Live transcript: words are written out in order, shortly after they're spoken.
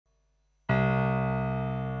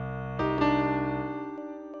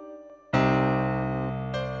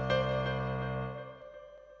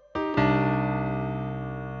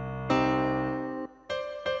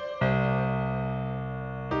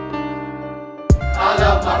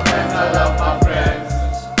love my friends, I love my friends.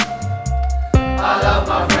 I love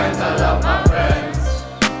my friends, I love my friends.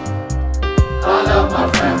 I love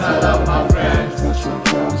my friends, I love my friends. But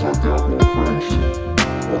sometimes I doubt my friendship.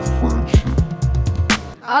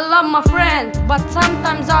 I love my friends, but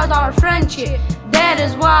sometimes I doubt our friendship. That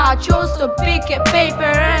is why I chose to pick a paper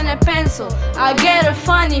and a pencil. I get a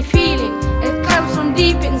funny feeling, it comes from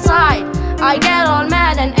deep inside. I get all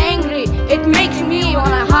mad and angry, it makes me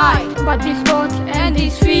wanna hide. But these thoughts and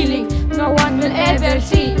these feelings, no one will ever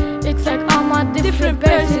see. It's like I'm a different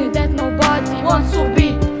person that nobody wants to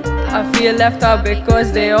be. I feel left out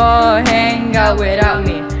because they all hang out without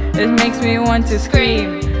me. It makes me want to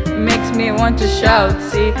scream, makes me want to shout.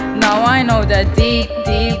 See, now I know that deep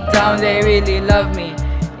down they really love me.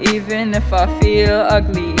 Even if I feel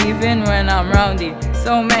ugly, even when I'm rowdy.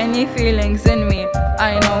 So many feelings in me,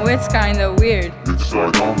 I know it's kinda weird. It's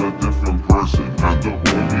like I'm a different person and the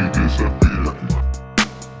only disappeared.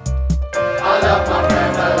 I love my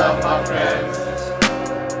friends, I love my friends.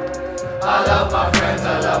 I love my friends,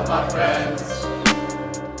 I love my friends.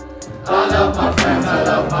 I love my friends, I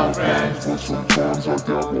love my friends. But sometimes I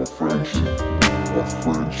doubt my friendship.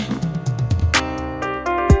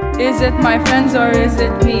 Is it my friends or is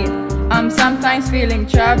it me? I'm sometimes feeling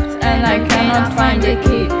trapped and I cannot find a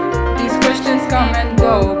key. These questions come and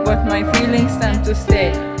go, but my feelings tend to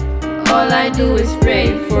stay. All I do is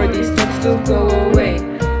pray for these thoughts to go away.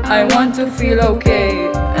 I want to feel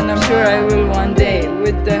okay, and I'm sure I will one day,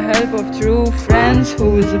 with the help of true friends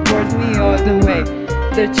who will support me all the way.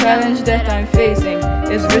 The challenge that I'm facing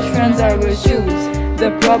is which friends I will choose.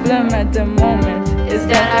 The problem at the moment is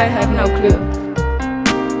that I have no clue.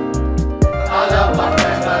 I love my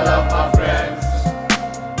friends, I love my friends.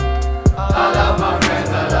 I love my friends,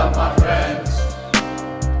 I love my friends.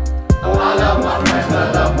 I love my friends,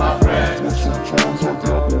 I love my friends. But sometimes I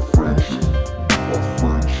doubt my